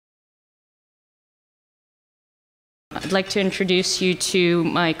I'd like to introduce you to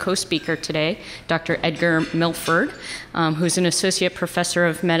my co-speaker today, Dr. Edgar Milford, who's an associate professor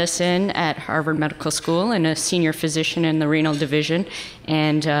of medicine at Harvard Medical School and a senior physician in the renal division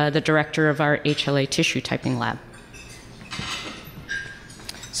and the director of our HLA tissue typing lab.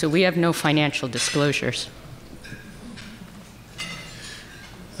 So we have no financial disclosures.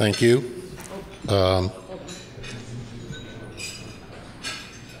 Thank you.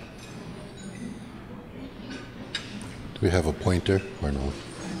 Do we have a pointer or no? I don't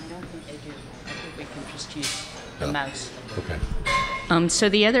think they do. I think we can just use the mouse. Okay. So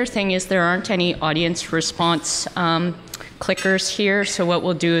the other thing is there aren't any audience response clickers here. So what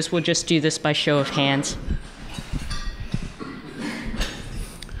we'll do is we'll just do this by show of hands.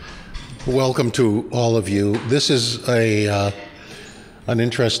 Welcome to all of you. This is an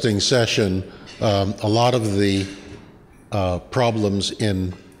interesting session. A lot of the problems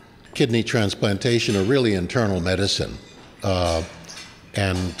in kidney transplantation are really internal medicine. But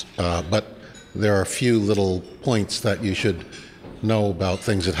there are a few little points that you should know about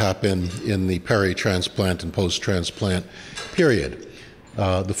things that happen in the peri-transplant and post-transplant period.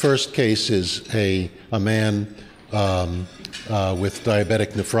 The first case is a man with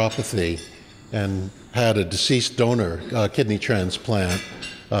diabetic nephropathy and had a deceased donor kidney transplant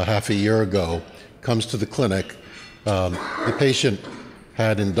half a year ago, comes to the clinic. The patient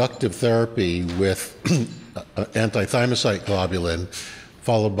had inductive therapy with antithymocyte globulin,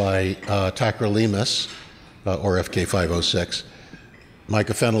 followed by tacrolimus, or FK506,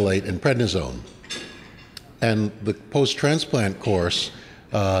 mycophenolate, and prednisone. And the post-transplant course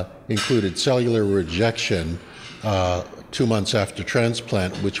included cellular rejection 2 months after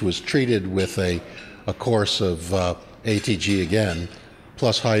transplant, which was treated with a course of ATG again,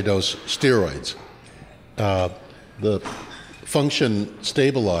 plus high-dose steroids. The function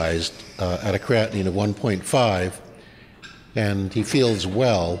stabilized at a creatinine of 1.5, and he feels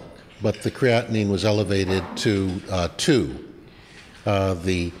well, but the creatinine was elevated to 2.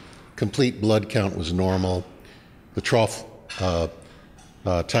 The complete blood count was normal. The trough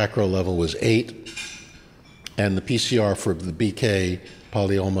tacro level was 8, and the PCR for the BK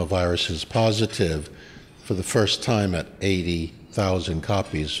polyoma virus is positive for the first time at 80,000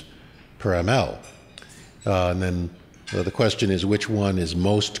 copies per ml. And then the question is, which one is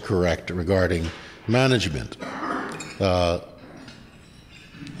most correct regarding management?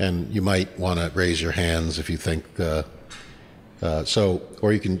 And you might want to raise your hands if you think or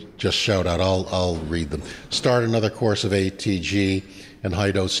you can just shout out. I'll read them. Start another course of ATG and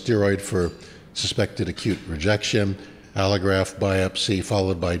high-dose steroid for suspected acute rejection. Allograft biopsy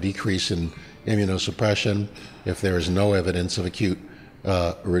followed by decrease in immunosuppression if there is no evidence of acute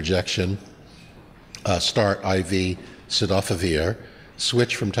rejection. Start IV cidofovir,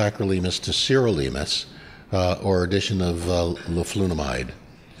 switch from tacrolimus to sirolimus, or addition of leflunomide.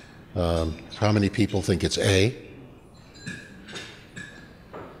 How many people think it's A?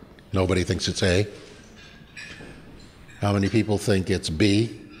 Nobody thinks it's A. How many people think it's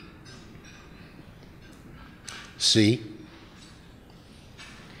B? C?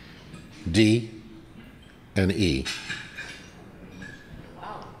 D? And E?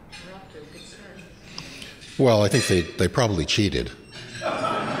 Wow, we're off to a good start. Well, I think they probably cheated.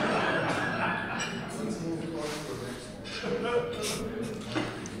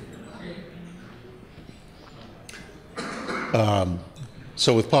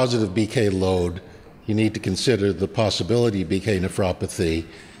 So with positive BK load, you need to consider the possibility of BK nephropathy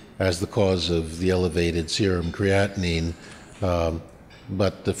as the cause of the elevated serum creatinine,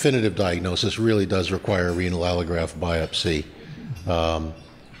 but definitive diagnosis really does require renal allograft biopsy.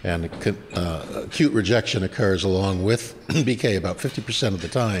 And acute rejection occurs along with BK about 50% of the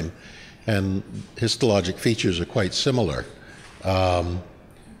time, and histologic features are quite similar.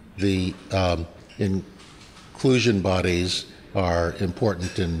 The inclusion bodies are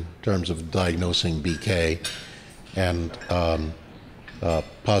important in terms of diagnosing BK, and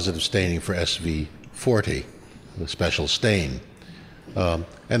positive staining for SV40, the special stain. And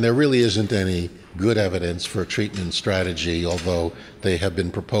there really isn't any good evidence for treatment strategy, although they have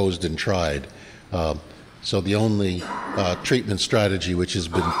been proposed and tried. So the only treatment strategy which has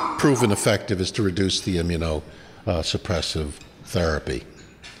been proven effective is to reduce the immunosuppressive therapy.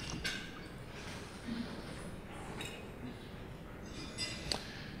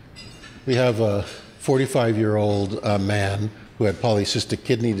 We have a 45-year-old man who had polycystic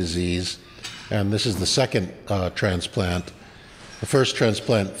kidney disease, and this is the second transplant. The first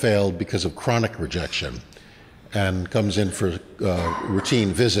transplant failed because of chronic rejection and comes in for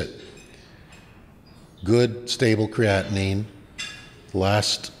routine visit. Good, stable creatinine.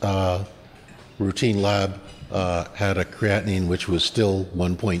 Last routine lab had a creatinine which was still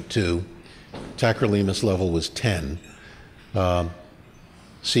 1.2. Tacrolimus level was 10.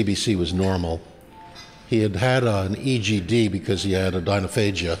 CBC was normal. He had had an EGD because he had a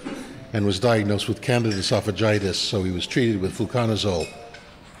dinophagia and was diagnosed with Candida esophagitis, so he was treated with fluconazole.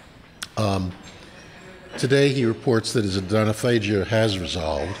 Today he reports that his dinophagia has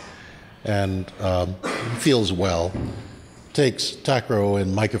resolved and feels well. Takes tacro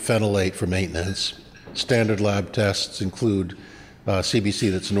and mycophenolate for maintenance. Standard lab tests include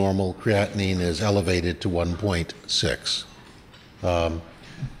CBC that's normal, creatinine is elevated to 1.6.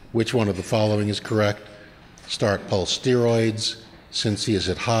 Which one of the following is correct? Start pulse steroids, since he is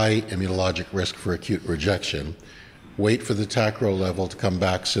at high immunologic risk for acute rejection. Wait for the tacro level to come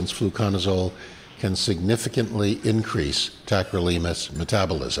back, since fluconazole can significantly increase tacrolimus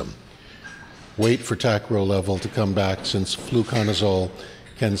metabolism. Wait for tacro level to come back, since fluconazole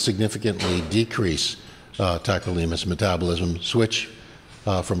can significantly decrease tacrolimus metabolism. Switch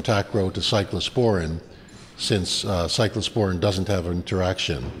from tacro to cyclosporin, since cyclosporin doesn't have an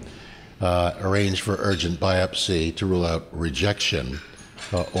interaction. Arrange for urgent biopsy to rule out rejection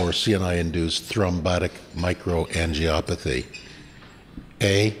or CNI-induced thrombotic microangiopathy.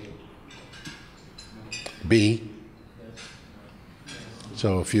 A, B,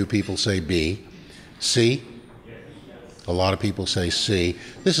 so a few people say B. C, a lot of people say C.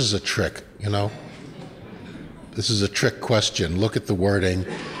 This is a trick, you know. This is a trick question. Look at the wording.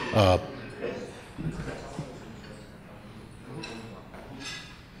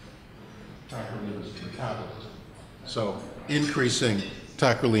 So increasing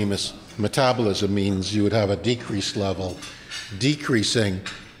tacrolimus metabolism means you would have a decreased level. Decreasing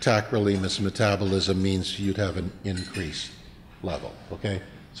tacrolimus metabolism means you'd have an increased level, okay?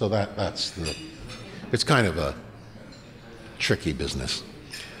 So that's the, it's kind of a tricky business.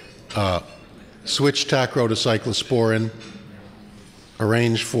 Switch tacro to cyclosporin.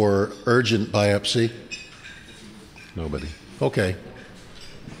 Arrange for urgent biopsy. Nobody. Okay.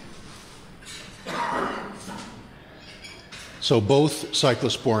 So both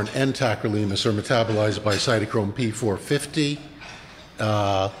cyclosporin and tacrolimus are metabolized by cytochrome P450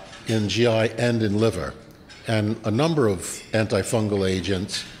 in GI and in liver. And a number of antifungal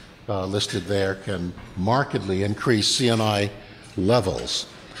agents listed there can markedly increase CNI levels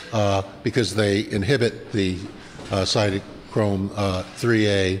because they inhibit the cytochrome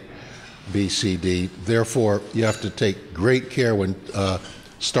 3A, B, C, D. Therefore, you have to take great care when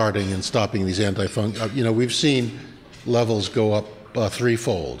starting and stopping these antifungal. You know, we've seen levels go up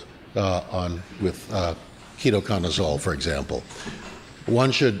threefold with ketoconazole, for example.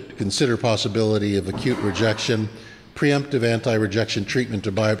 One should consider possibility of acute rejection. Preemptive anti-rejection treatment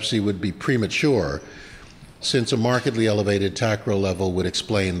or biopsy would be premature, since a markedly elevated tacro level would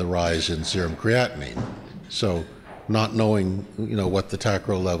explain the rise in serum creatinine. So, not knowing, you know, what the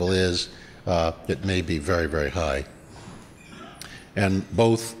tacro level is, it may be very, very high. And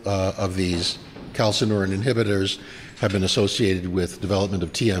both of these calcineurin inhibitors have been associated with development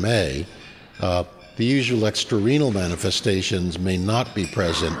of TMA. The usual extrarenal manifestations may not be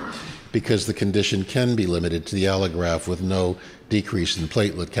present because the condition can be limited to the allograft with no decrease in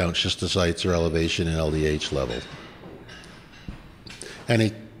platelet count, schistocytes, or elevation in LDH level.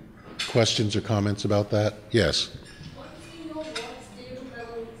 Any questions or comments about that? Yes.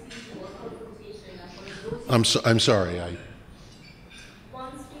 I'm sorry.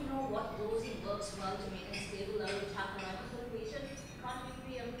 Once we know what dosing works well to make a stable level of tacrolimus for the patient, can't we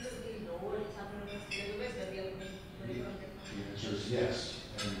preemptively lower the tacrolimus a little bit when we are putting on different? The answer is yes,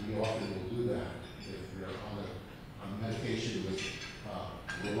 and we often will do that if you're on a medication which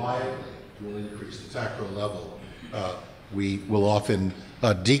reliably will increase the tacro level. We will often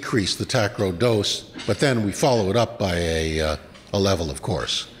decrease the tacro dose, but then we follow it up by a level, of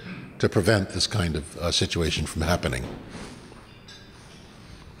course, to prevent this kind of situation from happening.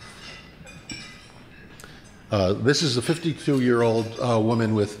 This is a 52-year-old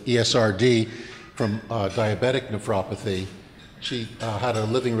woman with ESRD from diabetic nephropathy. She had a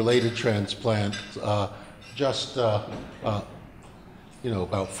living-related transplant just about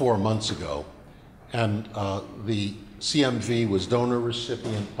 4 months ago, and the CMV was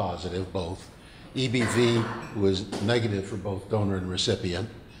donor-recipient positive, both. EBV was negative for both donor and recipient,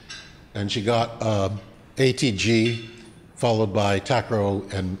 and she got ATG followed by tacro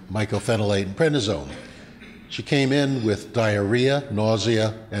and mycophenolate and prednisone. She came in with diarrhea,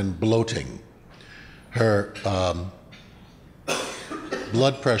 nausea, and bloating. Her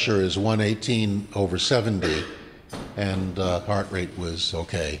blood pressure is 118/70, and heart rate was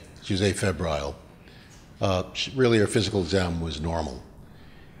okay. She was afebrile. Really, her physical exam was normal.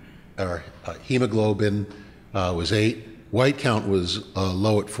 hemoglobin was 8, white count was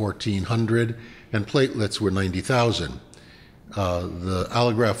low at 1,400, and platelets were 90,000. The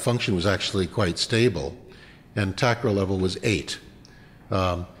allograft function was actually quite stable, and TACRA level was 8.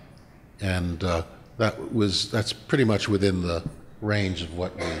 That's pretty much within the range of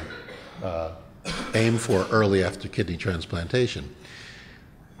what we aim for early after kidney transplantation.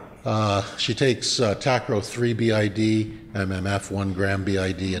 She takes Tacro 3 BID, MMF 1 gram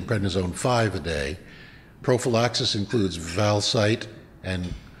BID, and prednisone 5 a day. Prophylaxis includes Valsite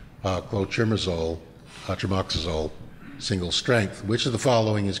and clotrimazole, tremoxazole, single strength. Which of the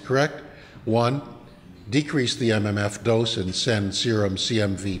following is correct? 1, decrease the MMF dose and send serum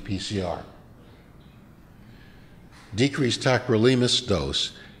CMV PCR. Decrease tacrolimus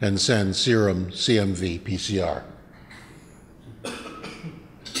dose and send serum CMV PCR.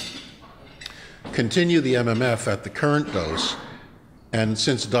 Continue the MMF at the current dose, and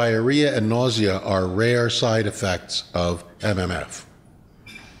since diarrhea and nausea are rare side effects of MMF.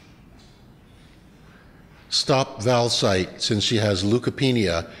 Stop Valsite since she has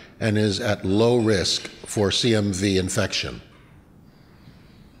leukopenia and is at low risk for CMV infection.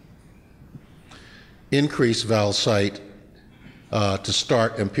 Increase Valsite to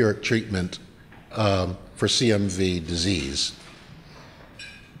start empiric treatment for CMV disease.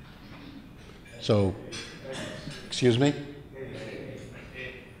 So, excuse me?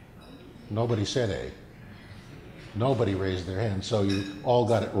 Nobody said A. Nobody raised their hand, so you all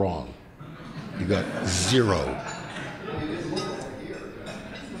got it wrong. You got 0.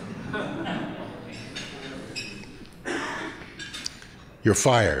 You're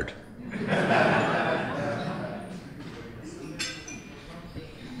fired.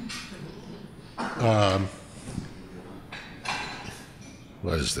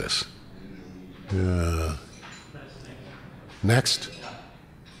 What is this? Next?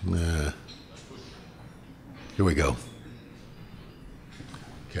 Here we go.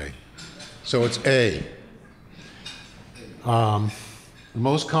 Okay. So it's A. The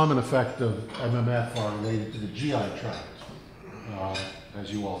most common effect of MMF are related to the GI tract,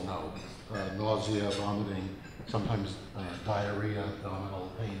 as you all know. Nausea, vomiting, sometimes diarrhea, abdominal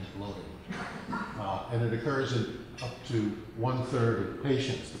pain, bloating. And it occurs in up to 1/3 of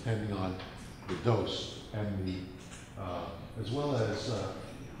patients, depending on the dose and as well as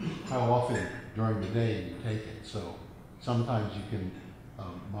how often during the day you take it. So sometimes you can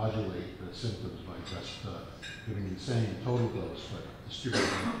modulate the symptoms by just giving the same total dose, but distributing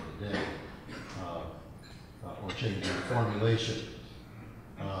it over the day, or changing the formulation.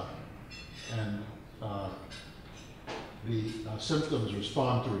 The symptoms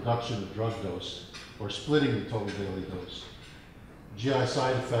respond to reduction of drug dose or splitting the total daily dose. GI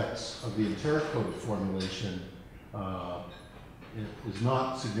side effects of the enteric-coated formulation is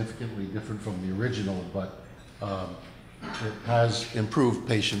not significantly different from the original, but it has improved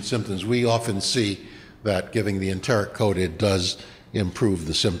patient symptoms. We often see that giving the enteric-coated does improve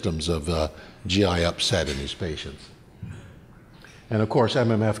the symptoms of GI upset in these patients. And of course,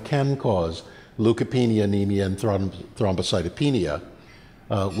 MMF can cause leukopenia, anemia, and thrombocytopenia,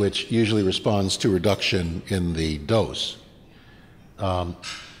 which usually responds to reduction in the dose.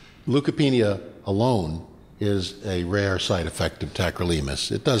 Leukopenia alone is a rare side effect of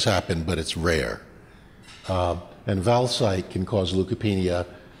tacrolimus. It does happen, but it's rare. And Valsite can cause leukopenia,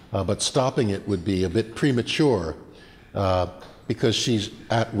 but stopping it would be a bit premature because she's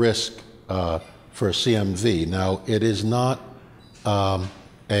at risk for CMV. Now, it is not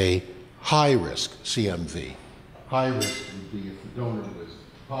a high-risk CMV. High risk would be if the donor was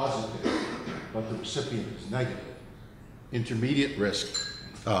positive, but the recipient is negative. Intermediate risk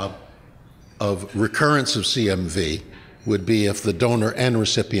of recurrence of CMV would be if the donor and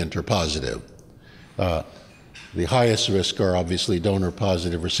recipient are positive. The highest risk are obviously donor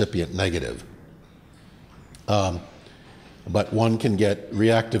positive, recipient negative. But one can get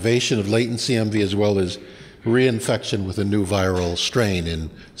reactivation of latent CMV as well as reinfection with a new viral strain in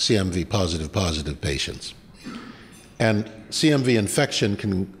CMV positive patients. And CMV infection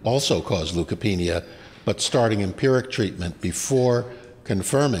can also cause leukopenia, but starting empiric treatment before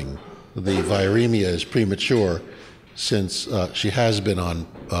confirming the viremia is premature since she has been on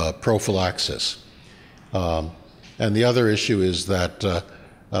prophylaxis. And the other issue is that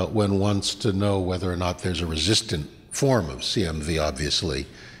one wants to know whether or not there's a resistant form of CMV, obviously.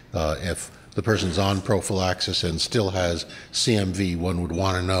 If the person's on prophylaxis and still has CMV, one would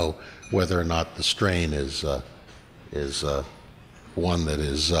want to know whether or not the strain is one that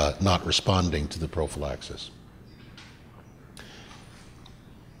is not responding to the prophylaxis.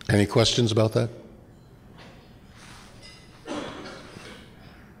 Any questions about that?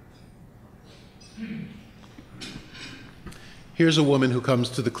 Here's a woman who comes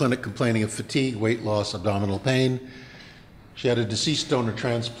to the clinic complaining of fatigue, weight loss, abdominal pain. She had a deceased donor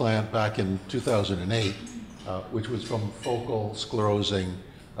transplant back in 2008, which was from focal sclerosing,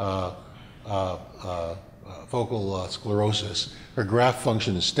 focal sclerosis. Her graft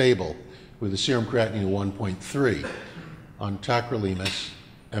function is stable with a serum creatinine of 1.3 on tacrolimus,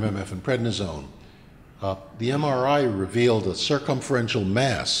 MMF, and prednisone. The MRI revealed a circumferential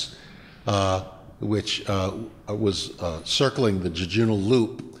mass which was circling the jejunal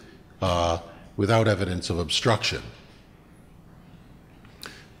loop without evidence of obstruction.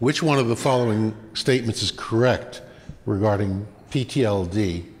 Which one of the following statements is correct regarding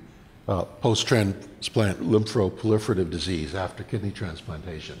PTLD, post-transplant lymphoproliferative disease after kidney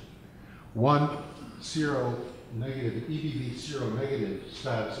transplantation? 1, seronegative, EBV seronegative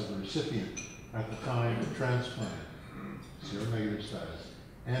status of the recipient at the time of transplant, seronegative status,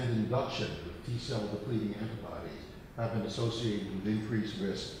 and induction with T-cell depleting antibodies have been associated with increased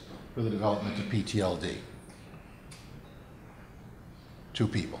risk for the development of PTLD. 2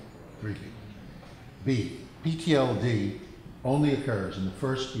 people, 3 people. B, PTLD only occurs in the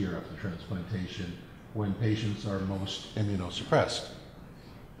first year after transplantation when patients are most immunosuppressed.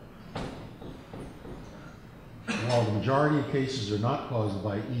 While the majority of cases are not caused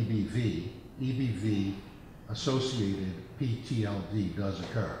by EBV, EBV-associated PTLD does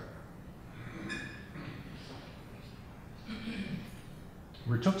occur.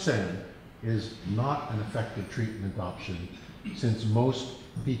 Rituxan is not an effective treatment option since most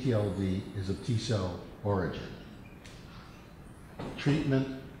PTLD is of T-cell origin. Treatment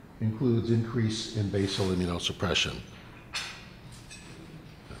includes increase in basal immunosuppression.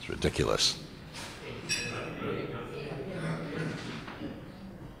 That's ridiculous.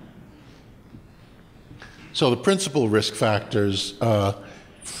 So the principal risk factors are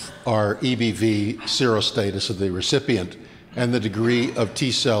EBV serostatus of the recipient and the degree of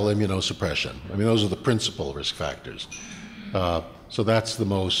T-cell immunosuppression. I mean, those are the principal risk factors. So that's the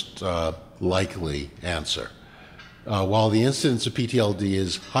most likely answer. While the incidence of PTLD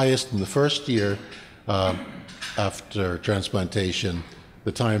is highest in the first year after transplantation,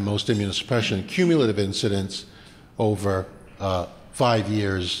 the time most immunosuppression, cumulative incidence over 5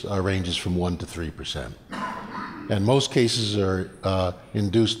 years ranges from 1% to 3%. And most cases are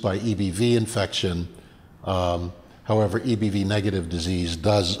induced by EBV infection. However, EBV negative disease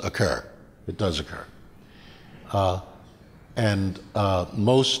does occur. It does occur. And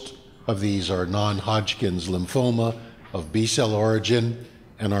most of these are non-Hodgkin's lymphoma of B-cell origin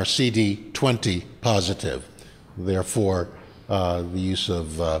and are CD20 positive. Therefore, the use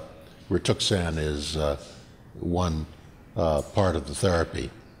of Rituxan is one part of the therapy.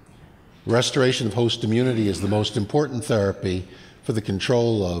 Restoration of host immunity is the most important therapy for the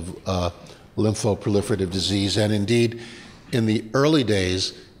control of lymphoproliferative disease, and indeed, in the early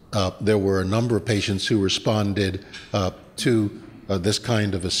days, there were a number of patients who responded to this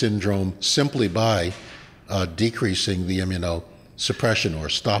kind of a syndrome simply by decreasing the immunosuppression or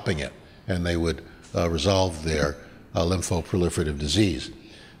stopping it, and they would resolve their lymphoproliferative disease.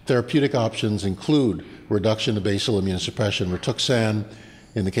 Therapeutic options include reduction of basal immunosuppression, Rituxan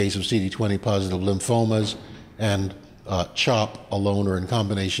in the case of CD20 positive lymphomas, and CHOP alone or in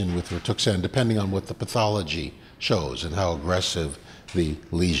combination with Rituxan, depending on what the pathology shows and how aggressive the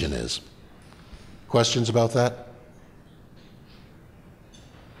lesion is. Questions about that?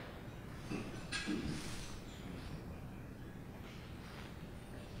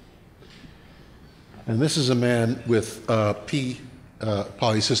 And this is a man with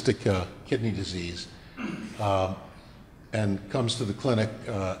polycystic kidney disease and comes to the clinic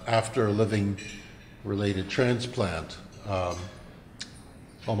after a living-related transplant,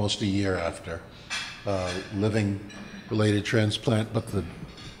 almost a year after living-related transplant, but the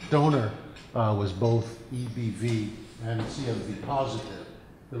donor was both EBV and CMV positive.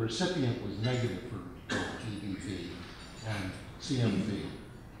 The recipient was negative for both EBV and CMV.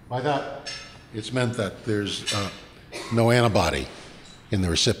 By that, it's meant that there's no antibody in the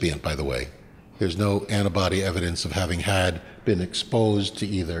recipient, by the way. There's no antibody evidence of having been exposed to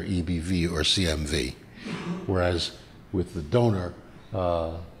either EBV or CMV, whereas with the donor,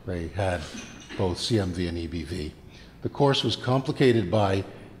 they had both CMV and EBV. The course was complicated by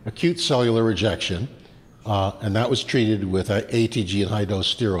acute cellular rejection, and that was treated with ATG and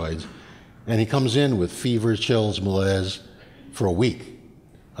high-dose steroids. And he comes in with fever, chills, malaise for a week.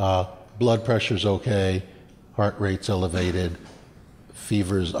 Blood pressure's okay, heart rate's elevated,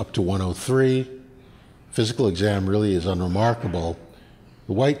 fever's up to 103. Physical exam really is unremarkable.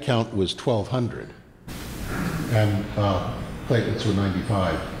 The white count was 1,200, and platelets were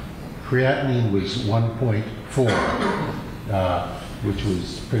 95. creatinine was 1.4, which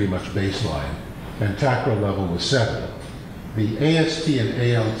was pretty much baseline, and tacro level was 7. The AST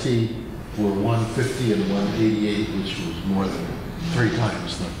and ALT were 150 and 188, which was more than 3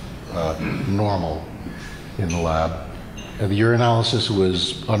 times the normal in the lab. The urinalysis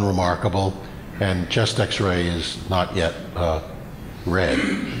was unremarkable, and chest x-ray is not yet red.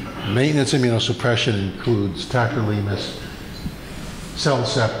 Maintenance immunosuppression includes tacrolimus,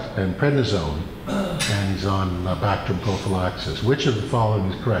 Cellcept, and prednisone, and he's on Bactrim prophylaxis. Which of the following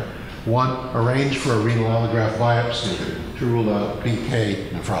is correct? 1, arrange for a renal allograft biopsy to rule out BK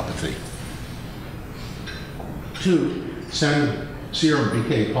nephropathy. 2, send serum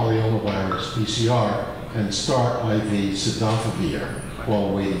BK polyomavirus PCR and start IV cidofovir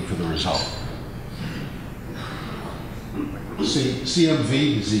while waiting for the result.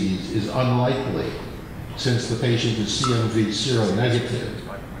 CMV disease is unlikely since the patient is CMV seronegative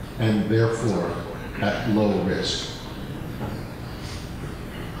and therefore at low risk.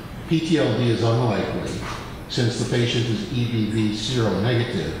 PTLD is unlikely since the patient is EBV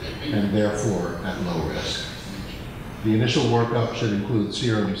seronegative and therefore at low risk. The initial workup should include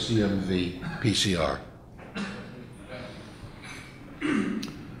serum CMV PCR.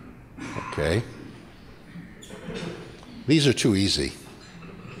 Okay. These are too easy.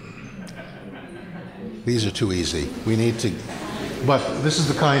 These are too easy. We need to, but this is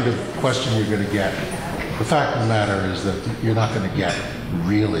the kind of question you're going to get. The fact of the matter is that you're not going to get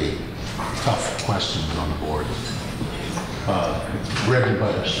really tough questions on the board. It's bread and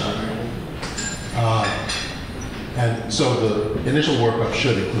butter stuff. And so the initial workup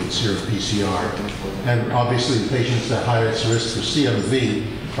should include serum PCR. And obviously the patients at highest risk for CMV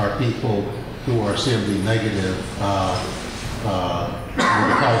are people who are CMV negative with a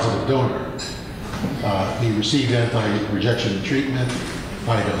positive donor. He received anti-rejection treatment,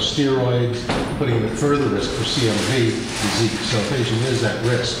 high-dose steroids, putting him at further risk for CMV disease. So a patient is at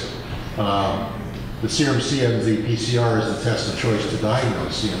risk. The serum CMV PCR is the test of choice to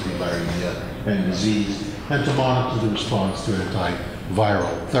diagnose CMV viremia and disease and to monitor the response to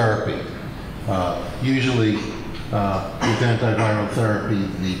antiviral therapy. Usually, with antiviral therapy,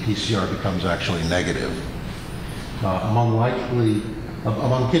 the PCR becomes actually negative.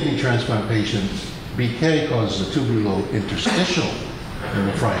 Among kidney transplant patients, BK causes a tubulointerstitial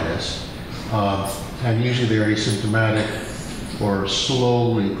nephritis, and usually they're asymptomatic or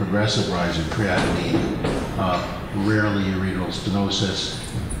slowly progressive rise in creatinine, rarely ureteral stenosis,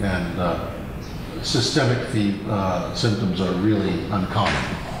 and systemic symptoms are really uncommon.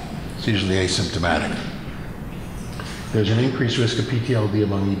 It's usually asymptomatic. There's an increased risk of PTLD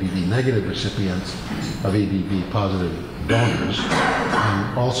among EBV negative recipients of EBV positive donors,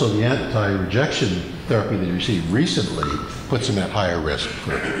 and also the anti-rejection therapy they received recently puts them at higher risk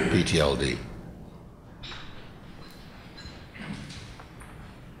for PTLD.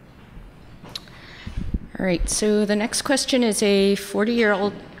 All right, so the next question is a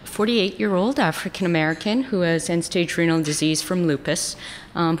 48-year-old African-American who has end-stage renal disease from lupus,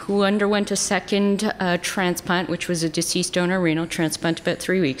 who underwent a second transplant, which was a deceased donor renal transplant about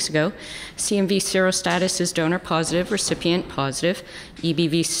 3 weeks ago. CMV serostatus is donor positive, recipient positive.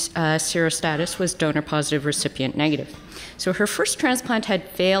 EBV serostatus was donor positive, recipient negative. So her first transplant had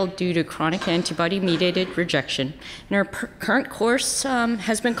failed due to chronic antibody-mediated rejection, and her current course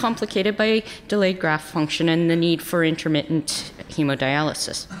has been complicated by delayed graft function and the need for intermittent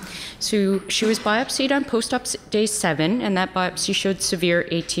hemodialysis. So she was biopsied on post-op day 7, and that biopsy showed severe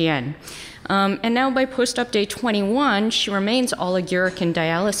ATN. And now by post-op day 21, she remains oliguric and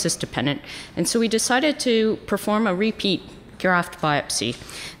dialysis dependent, and so we decided to perform a repeat graft biopsy,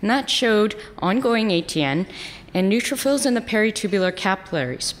 and that showed ongoing ATN and neutrophils in the peritubular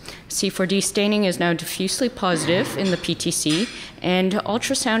capillaries. C4D staining is now diffusely positive in the PTC, and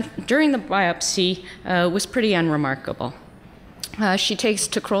ultrasound during the biopsy was pretty unremarkable. She takes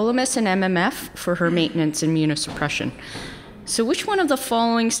tacrolimus and MMF for her maintenance immunosuppression. So which one of the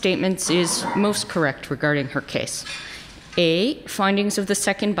following statements is most correct regarding her case? A, findings of the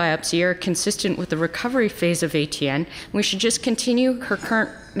second biopsy are consistent with the recovery phase of ATN. We should just continue her current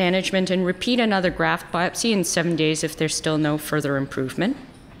management and repeat another graft biopsy in 7 days if there's still no further improvement.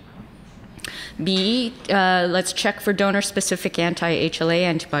 B, let's check for donor-specific anti-HLA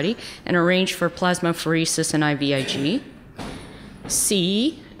antibody and arrange for plasmapheresis and IVIG.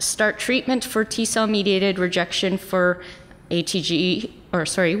 C, start treatment for T-cell mediated rejection for ATG,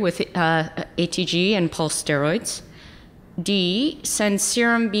 with ATG and pulse steroids. D, send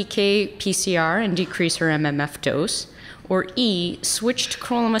serum BK PCR and decrease her MMF dose. Or E, switch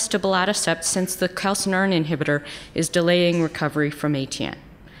tacrolimus to belatacept since the calcineurin inhibitor is delaying recovery from ATN.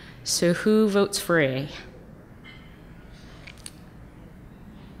 So who votes for A?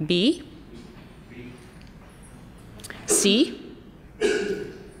 B? C?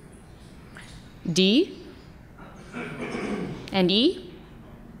 D? And E?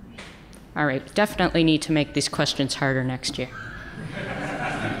 All right, definitely need to make these questions harder next year.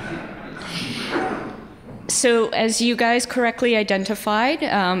 So as you guys correctly identified,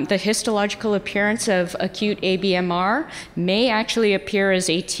 the histological appearance of acute ABMR may actually appear as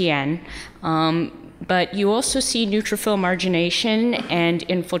ATN, but you also see neutrophil margination and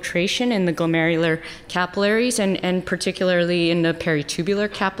infiltration in the glomerular capillaries and particularly in the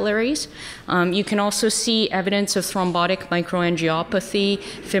peritubular capillaries. You can also see evidence of thrombotic microangiopathy,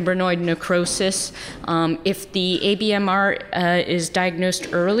 fibrinoid necrosis. If the ABMR is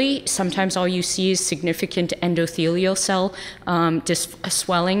diagnosed early, sometimes all you see is significant endothelial cell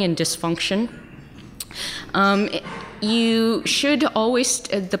swelling and dysfunction. You should always,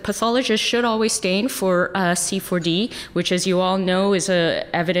 the pathologist should always stain for C4D, which, as you all know, is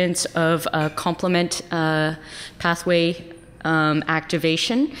evidence of complement pathway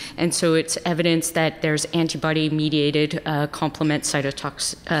activation, and so it's evidence that there's antibody-mediated complement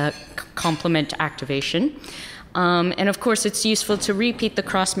complement activation. And of course, it's useful to repeat the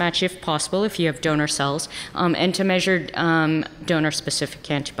cross-match if possible, if you have donor cells, and to measure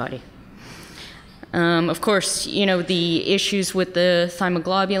donor-specific antibody. Of course, you know, the issues with the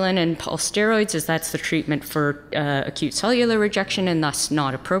thymoglobulin and pulse steroids is that's the treatment for acute cellular rejection and thus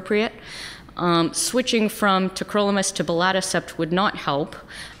not appropriate. Switching from tacrolimus to belatacept would not help.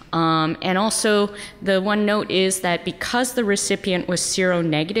 And also, the one note is that because the recipient was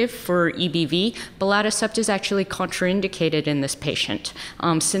seronegative for EBV, belatacept is actually contraindicated in this patient,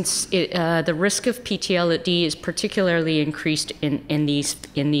 since the risk of PTLD is particularly increased in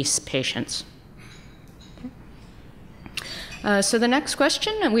these patients. So the next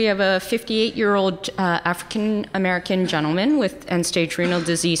question, we have a 58-year-old African-American gentleman with end-stage renal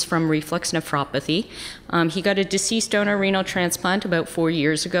disease from reflux nephropathy. He got a deceased donor renal transplant about 4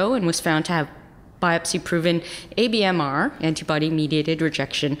 years ago and was found to have biopsy-proven ABMR, antibody-mediated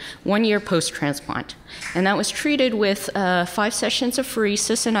rejection, 1 year post-transplant. And that was treated with 5 sessions of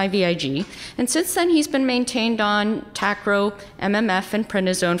pheresis and IVIG. And since then, he's been maintained on Tacro, MMF, and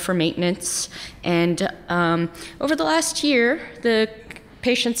prednisone for maintenance. And over the last year, the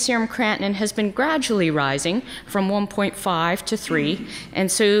patient's serum creatinine has been gradually rising from 1.5 to 3,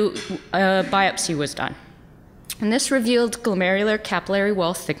 and so a biopsy was done. And this revealed glomerular capillary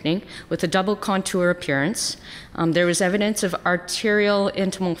wall thickening with a double contour appearance. There was evidence of arterial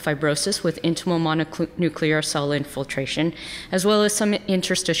intimal fibrosis with intimal mononuclear cell infiltration, as well as some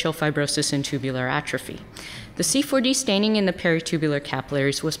interstitial fibrosis and tubular atrophy. The C4D staining in the peritubular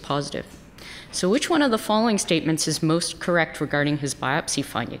capillaries was positive. So which one of the following statements is most correct regarding his biopsy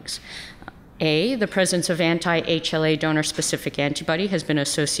findings? A, the presence of anti-HLA donor-specific antibody has been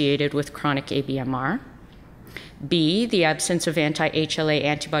associated with chronic ABMR. B, the absence of anti-HLA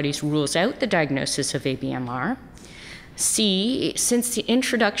antibodies rules out the diagnosis of ABMR. C, since the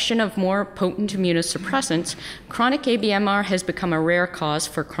introduction of more potent immunosuppressants, chronic ABMR has become a rare cause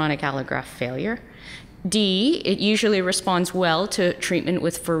for chronic allograft failure. D, it usually responds well to treatment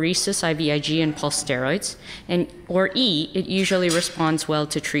with pheresis, IVIG, and pulse steroids. Or E, it usually responds well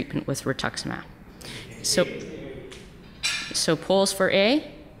to treatment with rituximab. So polls for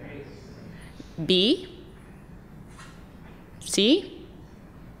A, B, C,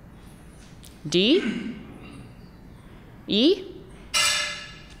 D, E?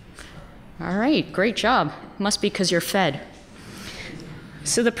 All right, great job. Must be because you're fed.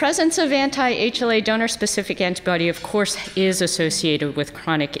 So the presence of anti-HLA donor-specific antibody, of course, is associated with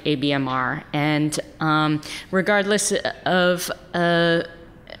chronic ABMR. And regardless of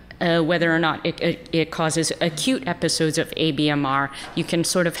whether or not it causes acute episodes of ABMR, you can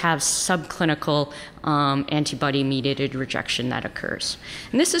sort of have subclinical antibody-mediated rejection that occurs.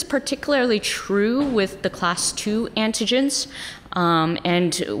 And this is particularly true with the class 2 antigens.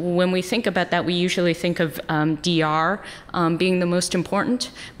 And when we think about that, we usually think of DR being the most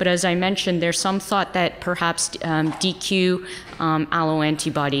important. But as I mentioned, there's some thought that perhaps DQ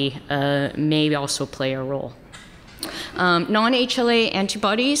alloantibody may also play a role. Non-HLA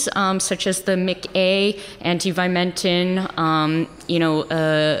antibodies, such as the MIC-A, antivimentin,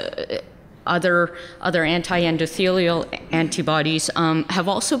 other anti-endothelial antibodies have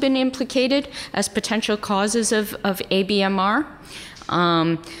also been implicated as potential causes of ABMR.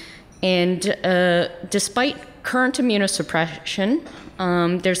 Despite current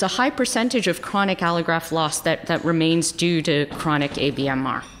immunosuppression, there's a high percentage of chronic allograft loss that remains due to chronic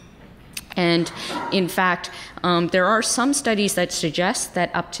ABMR. And in fact, there are some studies that suggest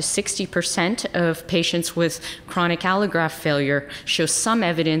that up to 60% of patients with chronic allograft failure show some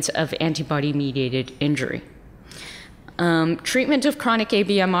evidence of antibody-mediated injury. Treatment of chronic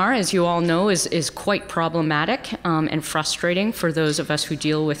ABMR, as you all know, is quite problematic and frustrating for those of us who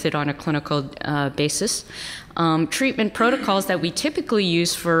deal with it on a clinical basis. Treatment protocols that we typically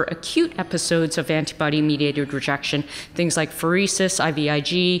use for acute episodes of antibody-mediated rejection, things like pheresis,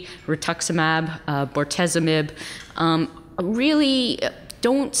 IVIG, rituximab, bortezomib, really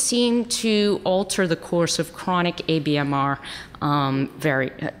don't seem to alter the course of chronic ABMR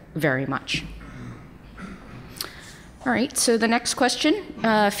very much. All right, so the next question,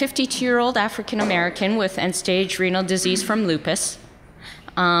 52-year-old African-American with end-stage renal disease from lupus.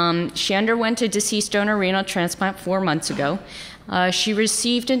 She underwent a deceased donor renal transplant 4 months ago. She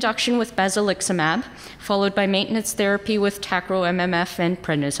received induction with basiliximab, followed by maintenance therapy with tacro-MMF and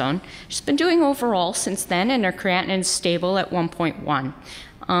prednisone. She's been doing overall since then, and her creatinine is stable at 1.1.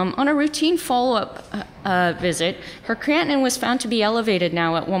 On a routine follow-up visit, her creatinine was found to be elevated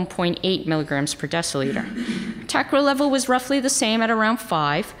now at 1.8 milligrams per deciliter. Tacro level was roughly the same at around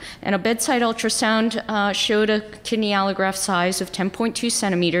 5, and a bedside ultrasound showed a kidney allograft size of 10.2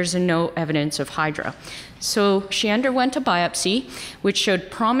 centimeters and no evidence of hydra. So she underwent a biopsy, which showed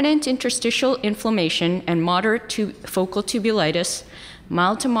prominent interstitial inflammation and moderate focal tubulitis,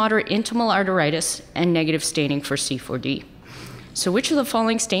 mild to moderate intimal arteritis, and negative staining for C4D. So which of the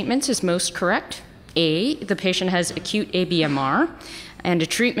following statements is most correct? A, the patient has acute ABMR, and a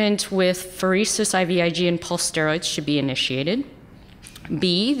treatment with pheresis, IVIG, and pulse steroids should be initiated.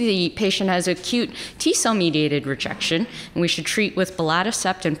 B, the patient has acute T-cell mediated rejection, and we should treat with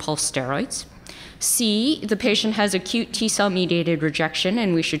belatacept and pulse steroids. C, the patient has acute T-cell mediated rejection,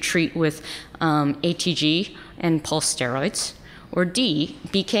 and we should treat with ATG and pulse steroids. Or D,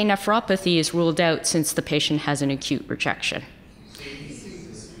 BK nephropathy is ruled out since the patient has an acute rejection.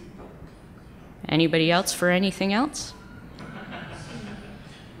 Anybody else for anything else?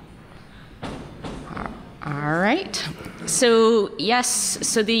 All right. So yes,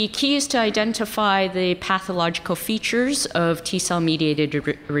 so the key is to identify the pathological features of T-cell mediated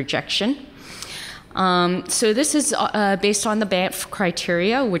rejection. So this is based on the Banff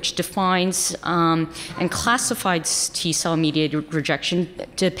criteria, which defines and classifies T-cell mediated rejection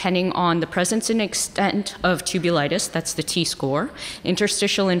depending on the presence and extent of tubulitis, that's the T-score,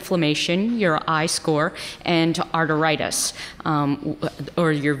 interstitial inflammation, your I-score, and arteritis,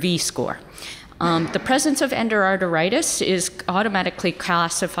 or your V-score. The presence of endoarteritis is automatically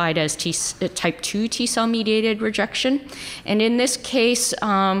classified as type 2 T-cell mediated rejection. And in this case,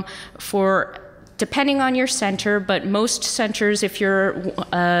 depending on your center, but most centers, if you're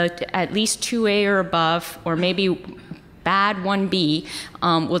at least 2A or above, or maybe bad 1B,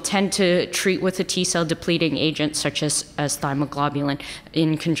 will tend to treat with a T-cell depleting agent such as thymoglobulin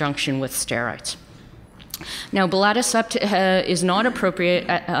in conjunction with steroids. Now, belatacept is not appropriate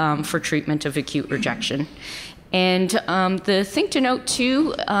for treatment of acute rejection. And the thing to note,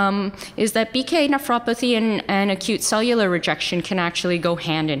 too, is that BK nephropathy and acute cellular rejection can actually go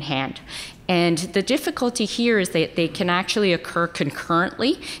hand in hand. And the difficulty here is that they can actually occur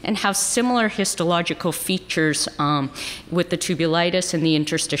concurrently and have similar histological features with the tubulitis and the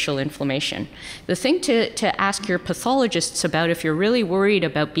interstitial inflammation. The thing to ask your pathologists about if you're really worried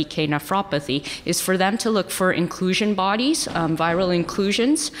about BK nephropathy is for them to look for inclusion bodies, viral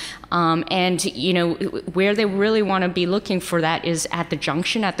inclusions, and where they really want to be looking for that is at the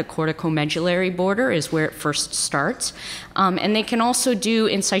junction, at the corticomedullary border is where it first starts. And they can also do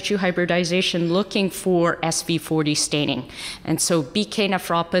in situ hybridization looking for SV40 staining. And so BK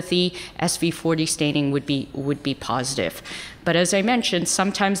nephropathy, SV40 staining would be positive. But as I mentioned,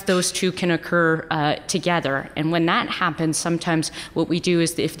 sometimes those two can occur together. And when that happens, sometimes what we do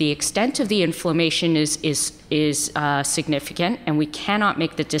is if the extent of the inflammation is significant and we cannot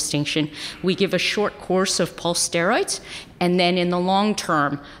make the distinction, we give a short course of pulse steroids and then in the long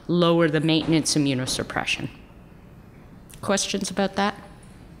term, lower the maintenance immunosuppression. Questions about that?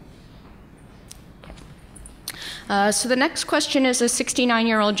 So the next question is a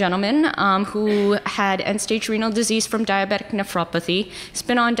 69-year-old gentleman who had end-stage renal disease from diabetic nephropathy. He's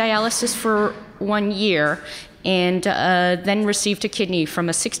been on dialysis for 1 year and then received a kidney from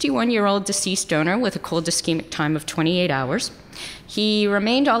a 61-year-old deceased donor with a cold ischemic time of 28 hours. He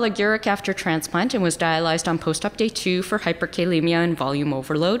remained oliguric after transplant and was dialyzed on post-op day 2 for hyperkalemia and volume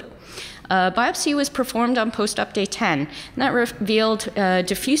overload. A biopsy was performed on post-op day 10, and that revealed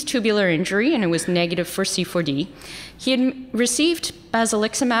diffuse tubular injury, and it was negative for C4D. He had received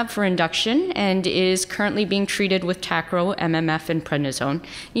basiliximab for induction and is currently being treated with Tacro, MMF, and prednisone.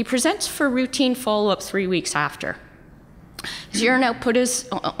 He presents for routine follow-up 3 weeks after. His urine output is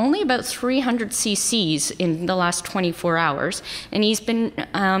only about 300 cc's in the last 24 hours, and he's been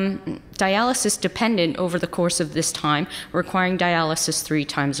dialysis dependent over the course of this time, requiring dialysis 3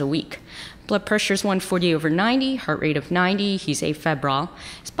 times a week. Blood pressure is 140/90, heart rate of 90, he's afebrile.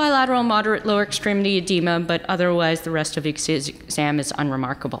 His bilateral moderate lower extremity edema, but otherwise the rest of his exam is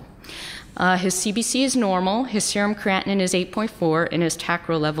unremarkable. His CBC is normal, his serum creatinine is 8.4, and his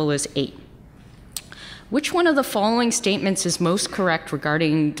Tacro level is 8. Which one of the following statements is most correct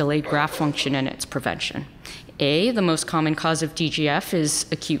regarding delayed graft function and its prevention? A, the most common cause of DGF is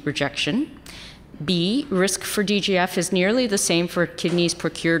acute rejection. B, risk for DGF is nearly the same for kidneys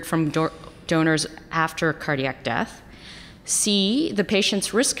procured from donors after cardiac death. C, the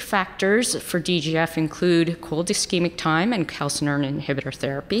patient's risk factors for DGF include cold ischemic time and calcineurin inhibitor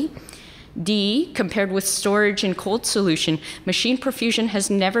therapy. D, compared with storage in cold solution, machine perfusion has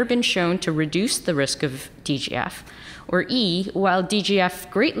never been shown to reduce the risk of DGF. Or E, while DGF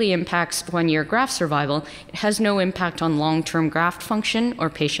greatly impacts one-year graft survival, it has no impact on long-term graft function or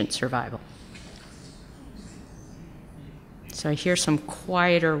patient survival. So I hear some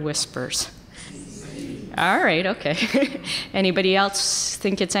quieter whispers. All right, okay. Anybody else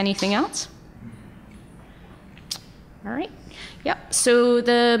think it's anything else? All right. Yep, so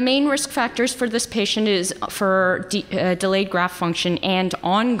the main risk factors for this patient is for delayed graft function and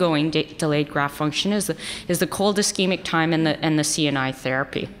ongoing delayed graft function is the cold ischemic time and the CNI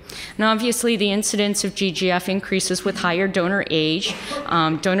therapy. And obviously the incidence of GGF increases with higher donor age,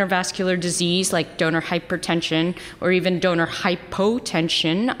 donor vascular disease like donor hypertension or even donor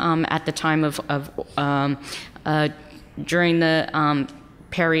hypotension at the time during the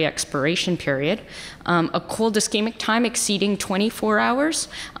peri-expiration period, a cold ischemic time exceeding 24 hours,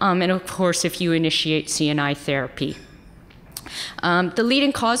 and of course if you initiate CNI therapy. The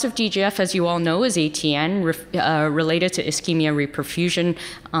leading cause of DGF, as you all know, is ATN, related to ischemia reperfusion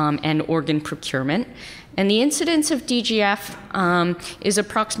and organ procurement. And the incidence of DGF is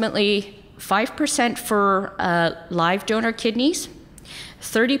approximately 5% for live donor kidneys,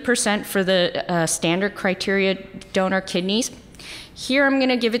 30% for the standard criteria donor kidneys. Here I'm going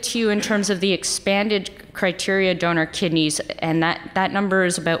to give it to you in terms of the expanded criteria donor kidneys, and that number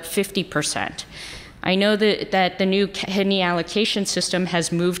is about 50%. I know that the new kidney allocation system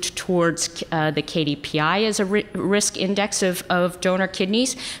has moved towards the KDPI as a risk index of donor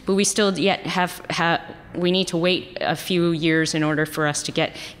kidneys, but we still yet we need to wait a few years in order for us to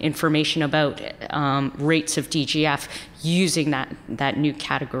get information about rates of DGF using that new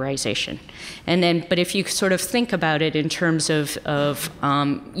categorization. And then, but if you sort of think about it in terms of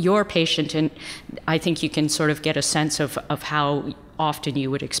your patient, and I think you can sort of get a sense of how often you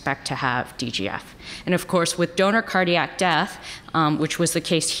would expect to have DGF. And of course, with donor cardiac death, which was the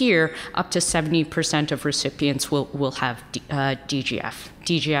case here, up to 70% of recipients will have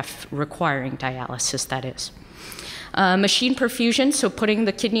DGF requiring dialysis, that is. Machine perfusion, so putting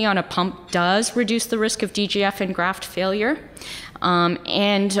the kidney on a pump, does reduce the risk of DGF and graft failure.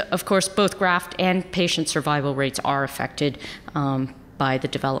 And of course, both graft and patient survival rates are affected by the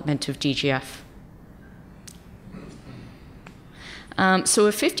development of DGF. So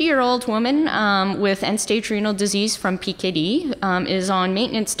a 50-year-old woman with end-stage renal disease from PKD is on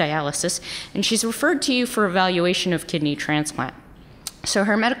maintenance dialysis, and she's referred to you for evaluation of kidney transplant. So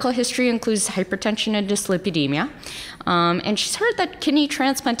her medical history includes hypertension and dyslipidemia, and she's heard that kidney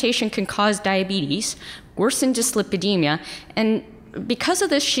transplantation can cause diabetes, worsen dyslipidemia, and because of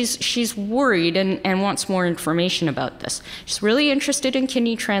this, she's worried and wants more information about this. She's really interested in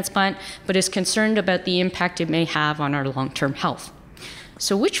kidney transplant, but is concerned about the impact it may have on our long-term health.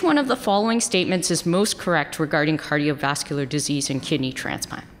 So which one of the following statements is most correct regarding cardiovascular disease and kidney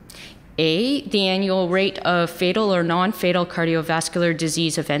transplant? A, the annual rate of fatal or non-fatal cardiovascular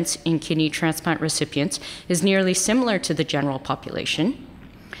disease events in kidney transplant recipients is nearly similar to the general population.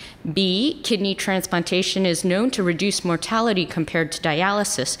 B, kidney transplantation is known to reduce mortality compared to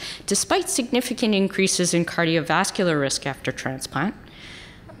dialysis, despite significant increases in cardiovascular risk after transplant.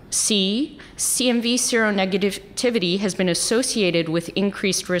 C, CMV seronegativity has been associated with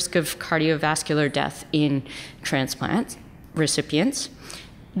increased risk of cardiovascular death in transplant recipients.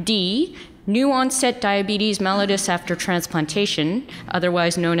 D, new onset diabetes mellitus after transplantation,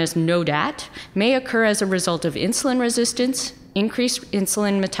 otherwise known as NODAT, may occur as a result of insulin resistance, increased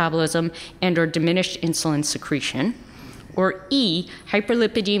insulin metabolism, and/or diminished insulin secretion. Or E,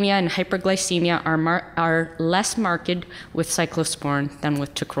 hyperlipidemia and hyperglycemia are less marked with cyclosporin than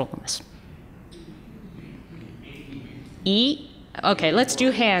with tacrolimus. E, okay, let's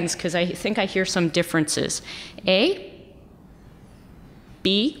do hands because I think I hear some differences. A,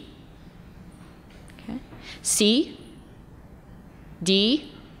 B, okay, C,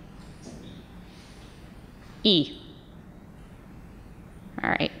 D, E. All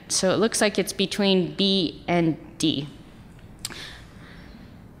right, so it looks like it's between B and D.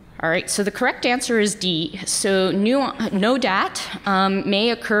 All right, so the correct answer is D. So no DAT may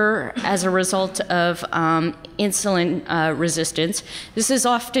occur as a result of insulin resistance. This is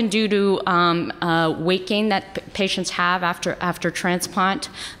often due to weight gain that patients have after transplant,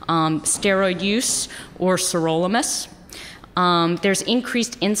 steroid use, or sirolimus. There's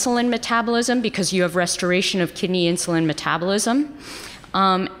increased insulin metabolism because you have restoration of kidney insulin metabolism.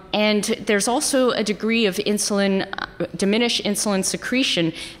 And there's also a degree of diminished insulin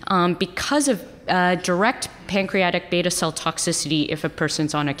secretion because of direct pancreatic beta cell toxicity if a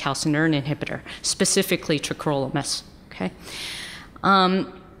person's on a calcineurin inhibitor, specifically tacrolimus. Okay?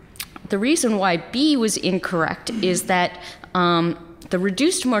 The reason why B was incorrect is that the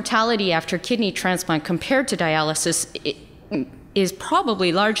reduced mortality after kidney transplant compared to dialysis is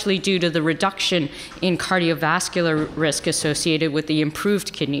probably largely due to the reduction in cardiovascular risk associated with the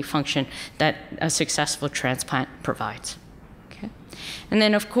improved kidney function that a successful transplant provides. Okay. And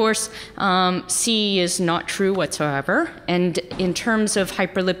then, of course, C is not true whatsoever. And in terms of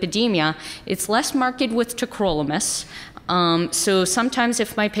hyperlipidemia, it's less marked with tacrolimus. So sometimes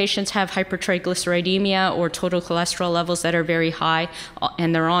if my patients have hypertriglyceridemia or total cholesterol levels that are very high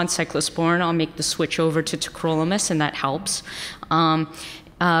and they're on cyclosporin, I'll make the switch over to tacrolimus, and that helps. But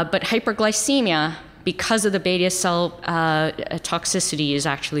hyperglycemia, because of the beta cell toxicity, is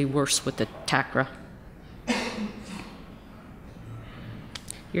actually worse with the Tacra.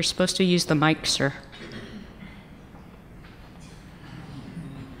 You're supposed to use the mic, sir.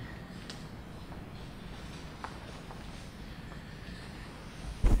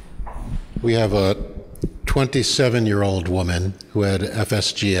 We have a 27-year-old woman who had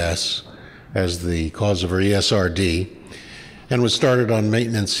FSGS as the cause of her ESRD and was started on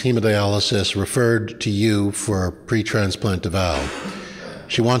maintenance hemodialysis, referred to you for pre-transplant eval.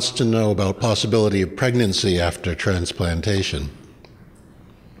 She wants to know about possibility of pregnancy after transplantation,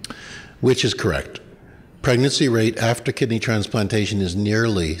 which is correct. Pregnancy rate after kidney transplantation is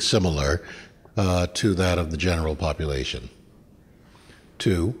nearly similar to that of the general population.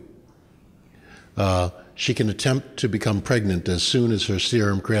 2, she can attempt to become pregnant as soon as her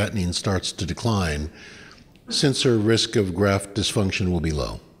serum creatinine starts to decline, since her risk of graft dysfunction will be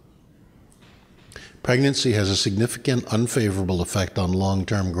low. Pregnancy has a significant unfavorable effect on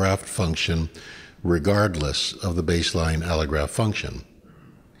long-term graft function, regardless of the baseline allograft function.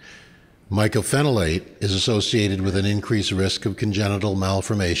 Mycophenolate is associated with an increased risk of congenital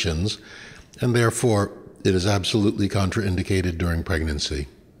malformations, and therefore it is absolutely contraindicated during pregnancy.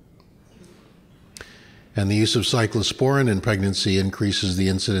 And the use of cyclosporin in pregnancy increases the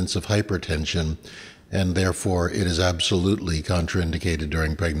incidence of hypertension, and therefore it is absolutely contraindicated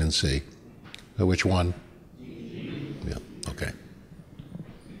during pregnancy. Which one? Yeah, okay.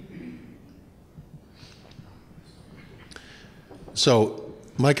 So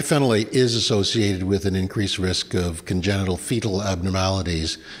mycophenolate is associated with an increased risk of congenital fetal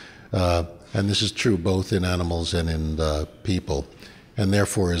abnormalities, and this is true both in animals and in people, and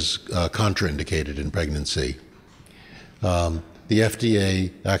therefore is contraindicated in pregnancy. The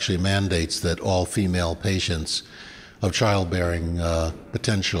FDA actually mandates that all female patients of childbearing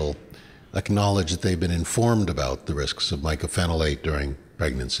potential acknowledge that they've been informed about the risks of mycophenolate during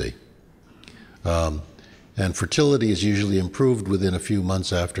pregnancy. And fertility is usually improved within a few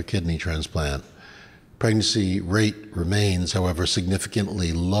months after kidney transplant. Pregnancy rate remains, however,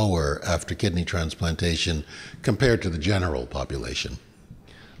 significantly lower after kidney transplantation compared to the general population.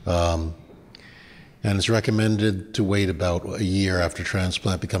 And it's recommended to wait about a year after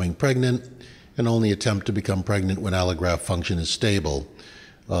transplant becoming pregnant and only attempt to become pregnant when allograft function is stable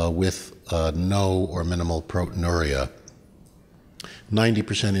with no or minimal proteinuria.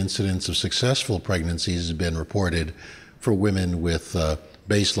 90% incidence of successful pregnancies has been reported for women with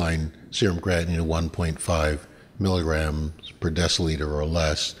baseline serum creatinine of 1.5 milligrams per deciliter or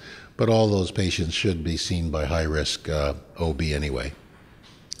less, but all those patients should be seen by high-risk OB anyway.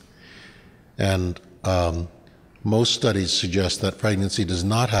 And most studies suggest that pregnancy does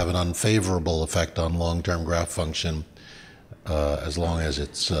not have an unfavorable effect on long-term graft function as long as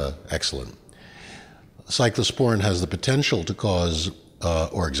it's excellent. Cyclosporin has the potential to cause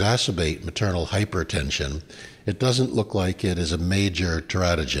or exacerbate maternal hypertension, it doesn't look like it is a major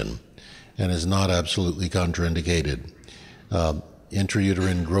teratogen and is not absolutely contraindicated.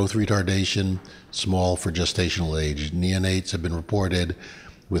 Intrauterine growth retardation, small for gestational age neonates, have been reported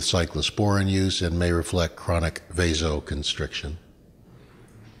with cyclosporin use and may reflect chronic vasoconstriction.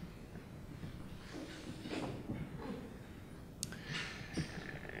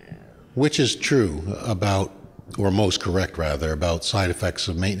 Which is true about, or most correct rather, about side effects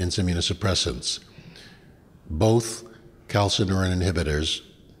of maintenance immunosuppressants? Both calcineurin inhibitors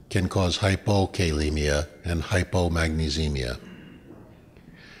can cause hypokalemia and hypomagnesemia.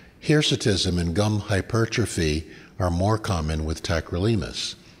 Hirsutism and gum hypertrophy are more common with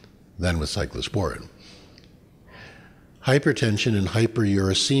tacrolimus than with cyclosporin. Hypertension and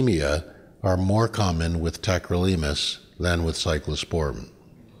hyperuricemia are more common with tacrolimus than with cyclosporin.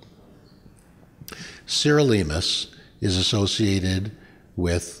 Sirolimus is associated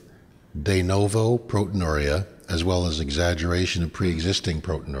with de novo proteinuria as well as exaggeration of pre-existing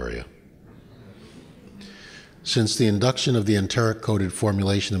proteinuria. Since the induction of the enteric-coated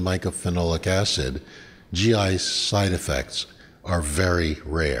formulation of mycophenolic acid, GI side effects are very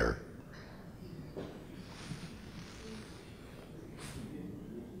rare.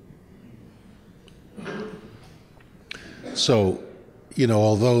 So,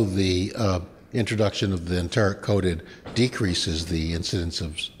 although the introduction of the enteric-coated decreases the incidence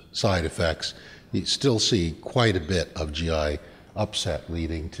of side effects, you still see quite a bit of GI upset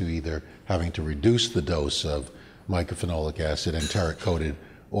leading to either having to reduce the dose of mycophenolic acid enteric-coated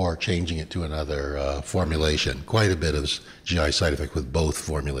or changing it to another formulation. Quite a bit of GI side effect with both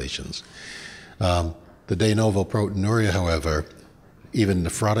formulations. The de novo proteinuria, however, even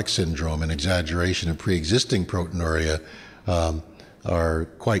nephrotic syndrome and exaggeration of pre-existing proteinuria are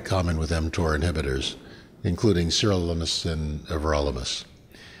quite common with mTOR inhibitors, including sirolimus and everolimus.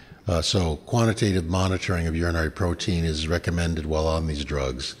 So quantitative monitoring of urinary protein is recommended while on these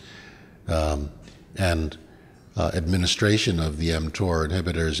drugs, and administration of the mTOR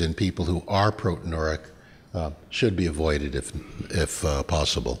inhibitors in people who are proteinuric should be avoided if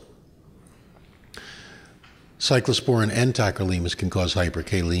possible. Cyclosporin and tacrolimus can cause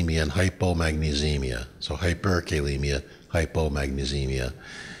hyperkalemia and hypomagnesemia. So hyperkalemia, hypomagnesemia.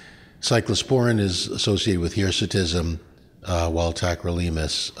 Cyclosporin is associated with hirsutism, while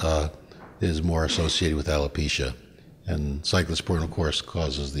tacrolimus is more associated with alopecia. And cyclosporin, of course,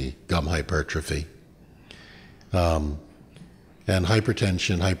 causes the gum hypertrophy. And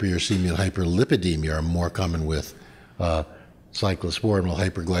hypertension, hyperuricemia, and hyperlipidemia are more common with cyclosporin, while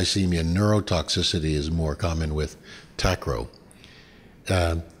hyperglycemia and neurotoxicity is more common with tacro.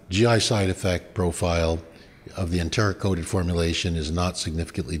 GI side effect profile of the enteric-coated formulation is not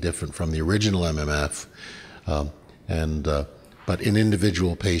significantly different from the original MMF, but in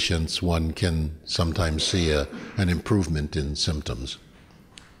individual patients, one can sometimes see an improvement in symptoms.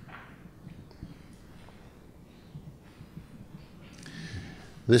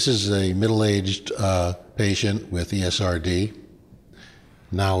 This is a middle-aged patient with ESRD,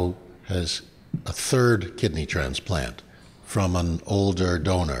 now has a third kidney transplant from an older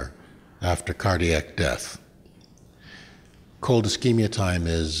donor after cardiac death. Cold ischemia time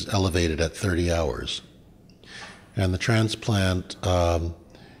is elevated at 30 hours. And the transplant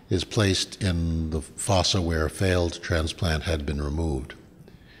is placed in the fossa where a failed transplant had been removed.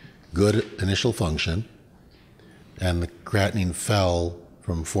 Good initial function, and the creatinine fell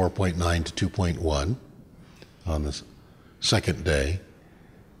from 4.9 to 2.1 on the second day,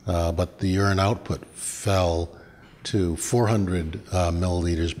 but the urine output fell to 400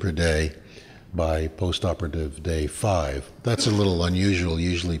 milliliters per day by postoperative day 5. That's a little unusual.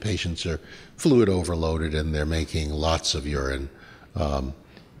 Usually patients are fluid overloaded and they're making lots of urine on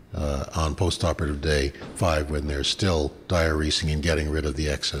postoperative day 5 when they're still diuresing and getting rid of the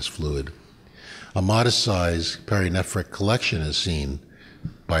excess fluid. A modest size perinephric collection is seen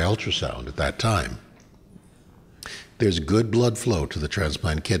by ultrasound at that time. There's good blood flow to the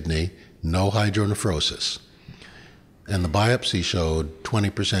transplant kidney, no hydronephrosis. And the biopsy showed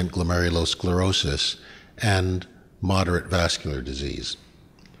 20% glomerulosclerosis and moderate vascular disease.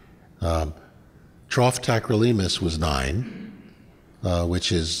 Trough tacrolimus was 9,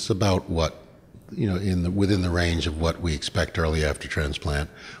 which is about what, within the range of what we expect early after transplant.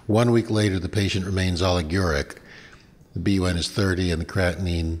 1 week later, the patient remains oliguric. The BUN is 30 and the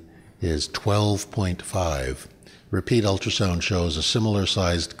creatinine is 12.5. Repeat ultrasound shows a similar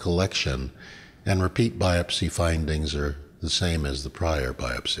sized collection, and repeat biopsy findings are the same as the prior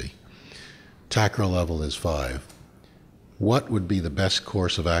biopsy. Tacro level is 5. What would be the best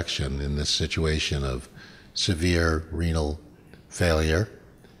course of action in this situation of severe renal failure,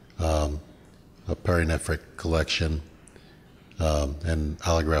 a perinephric collection, and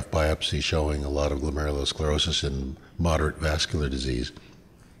allograft biopsy showing a lot of glomerulosclerosis and moderate vascular disease.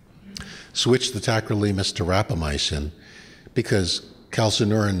 Switch the tacrolimus to rapamycin because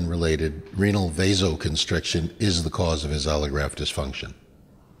calcineurin-related renal vasoconstriction is the cause of his allograft dysfunction.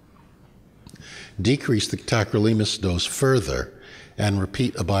 Decrease the tacrolimus dose further and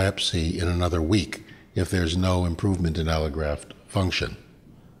repeat a biopsy in another week if there's no improvement in allograft function.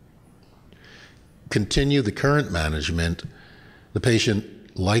 Continue the current management. The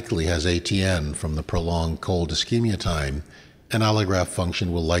patient likely has ATN from the prolonged cold ischemia time, and allograft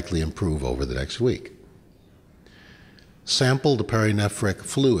function will likely improve over the next week. Sample the perinephric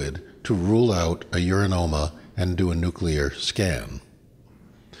fluid to rule out a urinoma and do a nuclear scan.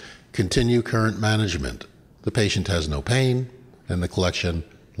 Continue current management. The patient has no pain, and the collection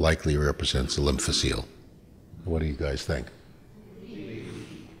likely represents a lymphocele. What do you guys think?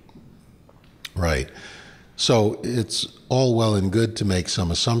 Right. So it's all well and good to make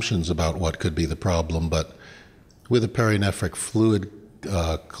some assumptions about what could be the problem, but with a perinephric fluid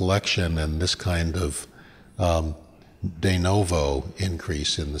collection and this kind of de novo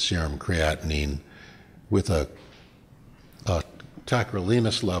increase in the serum creatinine with a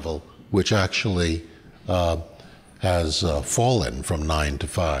tacrolimus level, which actually has fallen from 9 to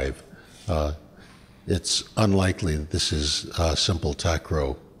 5, it's unlikely that this is simple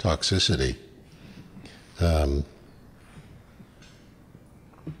tacrotoxicity.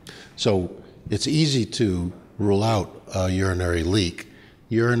 So it's easy to rule out a urinary leak.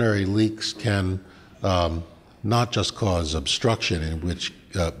 Urinary leaks can not just cause obstruction, in which,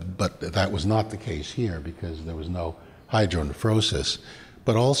 but that was not the case here because there was no hydronephrosis,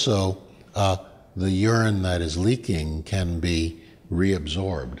 but also the urine that is leaking can be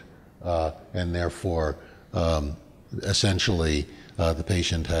reabsorbed, and therefore essentially the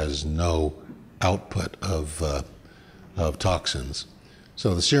patient has no output of toxins.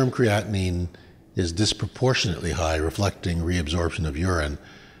 So the serum creatinine is disproportionately high, reflecting reabsorption of urine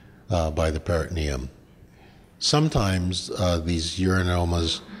by the peritoneum. Sometimes these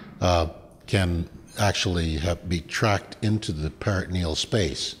urinomas can actually be tracked into the peritoneal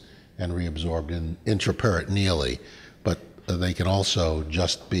space and reabsorbed intraperitoneally, but they can also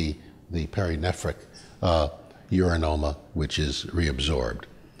just be the perinephric urinoma, which is reabsorbed.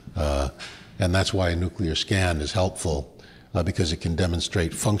 And that's why a nuclear scan is helpful, because it can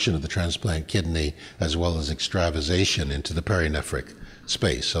demonstrate function of the transplant kidney as well as extravasation into the perinephric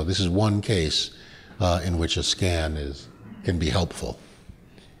space. So this is one case in which a scan can be helpful.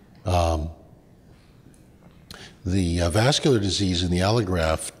 The vascular disease in the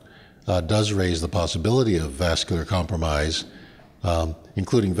allograft does raise the possibility of vascular compromise,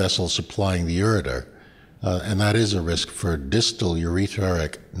 including vessels supplying the ureter, and that is a risk for distal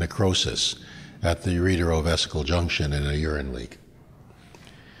ureteric necrosis at the ureterovesical junction in a urine leak.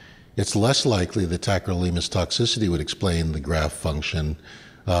 It's less likely that tacrolimus toxicity would explain the graft function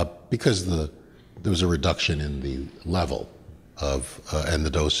because there was a reduction in the level of and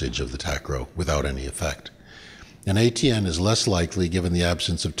the dosage of the tacro without any effect. And ATN is less likely given the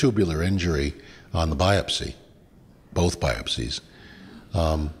absence of tubular injury on the biopsy, both biopsies.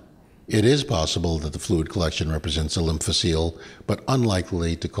 It is possible that the fluid collection represents a lymphocele, but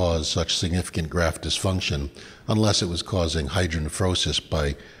unlikely to cause such significant graft dysfunction unless it was causing hydronephrosis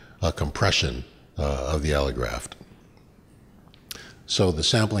by compression of the allograft. So the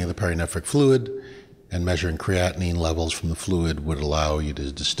sampling of the perinephric fluid and measuring creatinine levels from the fluid would allow you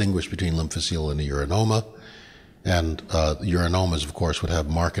to distinguish between lymphocele and a urinoma. And urinomas, of course, would have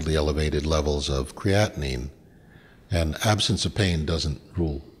markedly elevated levels of creatinine. And absence of pain doesn't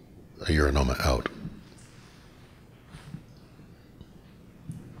rule a urinoma out.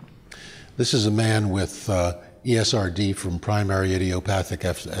 This is a man with ESRD from primary idiopathic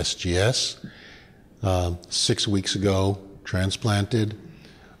SGS. 6 weeks ago, transplanted,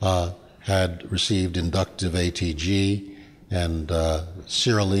 had received inductive ATG and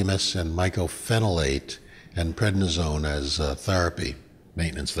sirolimus and mycophenolate and prednisone as therapy,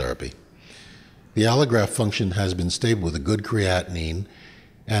 maintenance therapy. The allograft function has been stable with a good creatinine,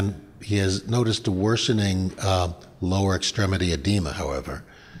 and he has noticed a worsening lower extremity edema, however.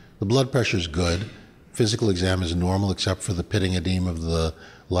 The blood pressure is good. Physical exam is normal except for the pitting edema of the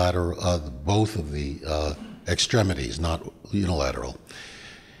lateral, both of the extremities, not unilateral.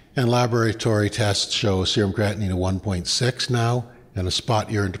 And laboratory tests show serum creatinine of 1.6 now, and a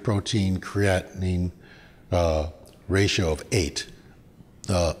spot urine to protein creatinine ratio of 8.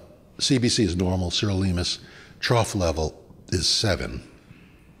 CBC is normal, sirolimus trough level is 7.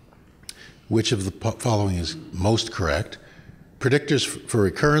 Which of the following is most correct? Predictors for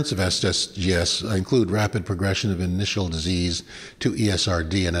recurrence of FSGS include rapid progression of initial disease to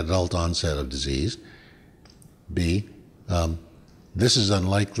ESRD and adult onset of disease. B, this is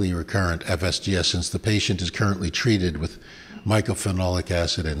unlikely recurrent FSGS since the patient is currently treated with mycophenolic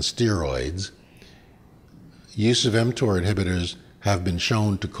acid and steroids. Use of mTOR inhibitors have been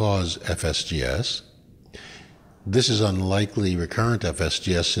shown to cause FSGS. This is unlikely recurrent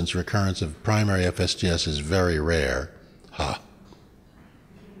FSGS since recurrence of primary FSGS is very rare. Ha.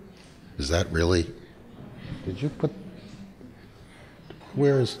 Is that really? Did you put?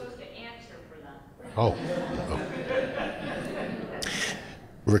 Where is? Supposed to answer for them. Oh.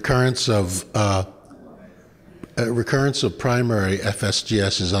 Recurrence of primary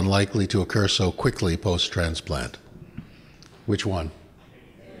FSGS is unlikely to occur so quickly post-transplant. Which one?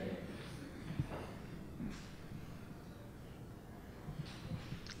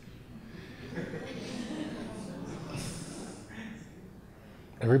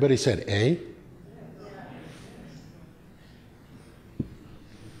 Everybody said A?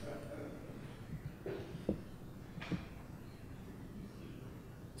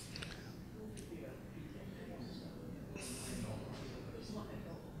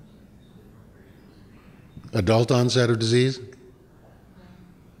 Adult onset of disease?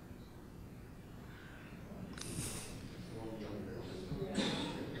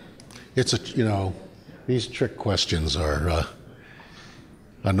 It's these trick questions are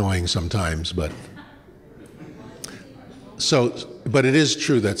annoying sometimes, but but it is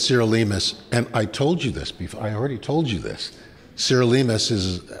true that sirolimus, and I told you this before, I already told you this, sirolimus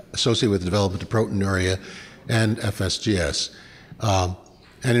is associated with the development of proteinuria and FSGS. And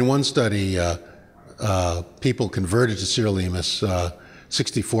in one study, people converted to sirolimus,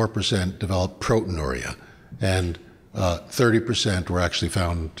 64% developed proteinuria, and 30% were actually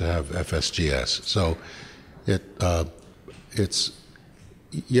found to have FSGS. So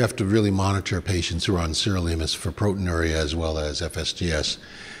you have to really monitor patients who are on sirolimus for proteinuria as well as FSGS.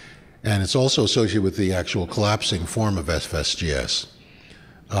 And it's also associated with the actual collapsing form of FSGS.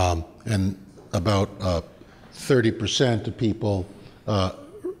 And about 30% of people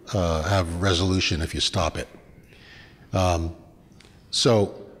have resolution if you stop it.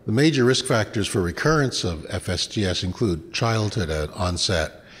 So the major risk factors for recurrence of FSGS include childhood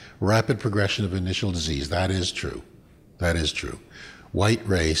onset, rapid progression of initial disease. That is true. That is true. White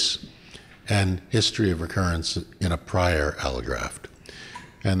race, and history of recurrence in a prior allograft.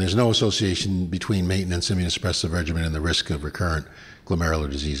 And there's no association between maintenance immunosuppressive regimen and the risk of recurrent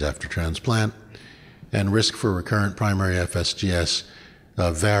glomerular disease after transplant. And risk for recurrent primary FSGS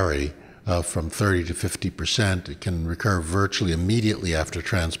vary from 30 to 50%. It can recur virtually immediately after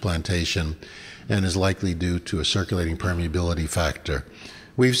transplantation and is likely due to a circulating permeability factor.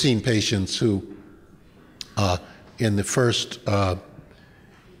 We've seen patients who, in the first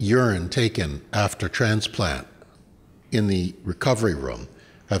urine taken after transplant in the recovery room,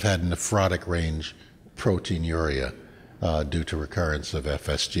 have had nephrotic range proteinuria due to recurrence of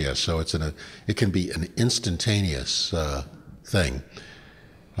FSGS. So it can be an instantaneous thing.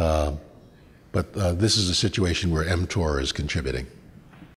 But this is a situation where mTOR is contributing.